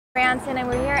Branson, and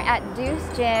we're here at Deuce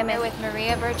Gym with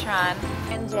Maria Bertrand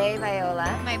and Jay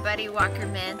Viola. My buddy Walker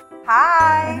Mint.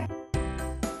 Hi!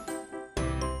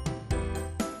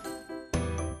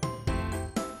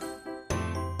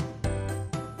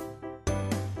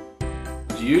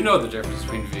 Do you know the difference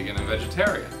between vegan and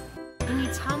vegetarian? Can you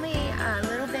tell me a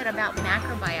little bit about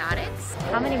macrobiotics?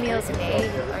 How many meals a day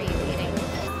are you eating?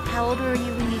 How old were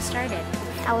you when you started?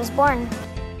 I was born.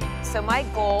 So my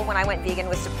goal when I went vegan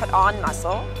was to put on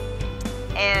muscle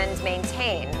and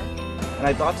maintain. And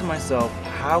I thought to myself,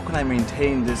 how can I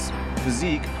maintain this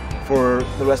physique for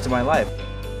the rest of my life?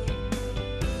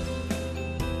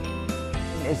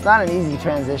 It's not an easy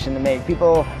transition to make.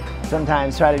 People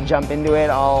sometimes try to jump into it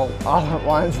all at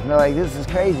once, and they're like, this is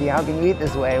crazy, how can you eat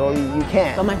this way? Well, you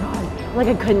can't. Oh my God, like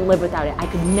I couldn't live without it. I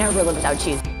could never live without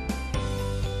cheese.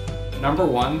 Number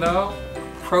one though,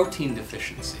 protein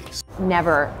deficiencies.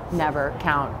 Never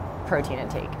count protein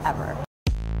intake, ever.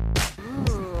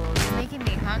 Ooh, you're making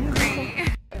me hungry.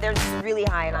 They're really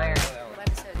high in iron. What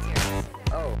episode's yours?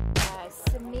 Oh.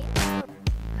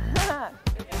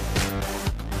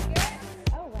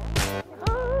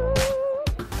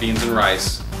 Beans and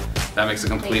rice, that makes a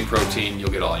complete protein. You'll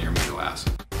get all your amino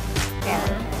acids. Yeah,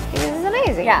 this is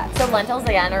amazing. Yeah, so lentils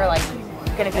again are like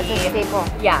gonna be a staple.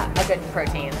 Yeah, a good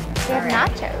protein. We have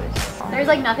nachos. There's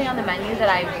like nothing on the menu that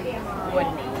I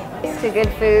wouldn't eat. It's to good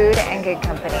food and good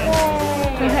company.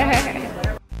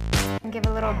 Give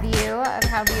a little view of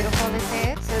how beautiful this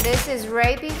is. So this is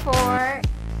right before.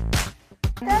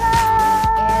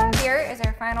 And here is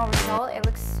our final result. It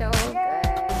looks so good.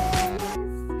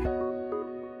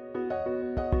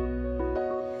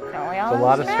 There's a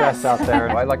lot of stress out there.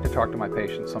 I like to talk to my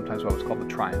patients sometimes about what's called the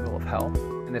triangle of health.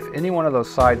 And if any one of those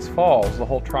sides falls, the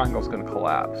whole triangle is going to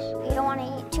collapse. You don't want to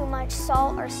eat too much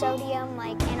salt or sodium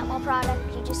like animal products.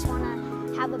 You just want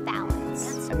to have a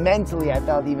balance. Mentally, I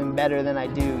felt even better than I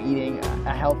do eating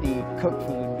a healthy cooked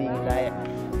food vegan diet.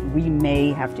 We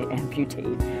may have to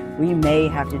amputate. We may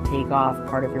have to take off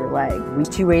part of your leg. There's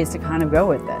two ways to kind of go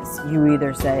with this. You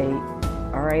either say,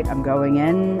 all right, I'm going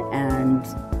in and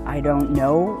I don't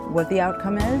know what the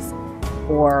outcome is,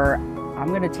 or I'm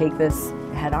going to take this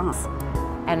head on.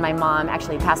 And my mom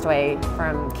actually passed away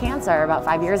from cancer about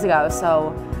 5 years ago,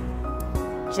 so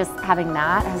just having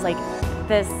that, I was like,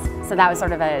 so that was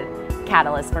sort of a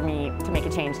catalyst for me to make a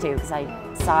change too, because I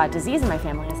saw a disease in my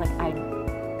family. I was like, I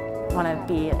want to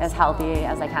be as healthy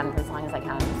as I can for as long as I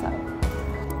can.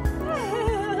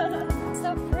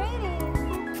 So pretty.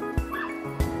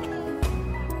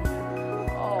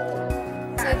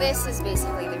 So this is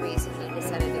basically the reason you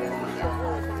decided to go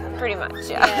vegan. Pretty much,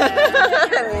 yeah.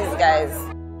 These guys.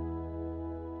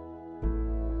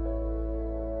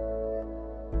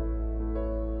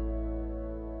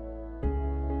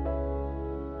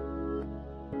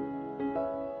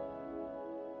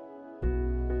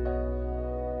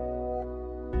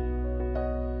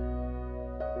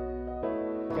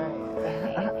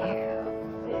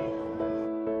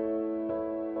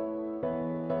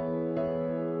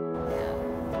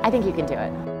 I think you can do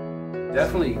it.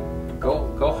 Definitely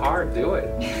go hard, do it.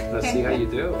 Let's see how you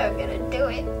do. I'm gonna do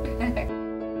it.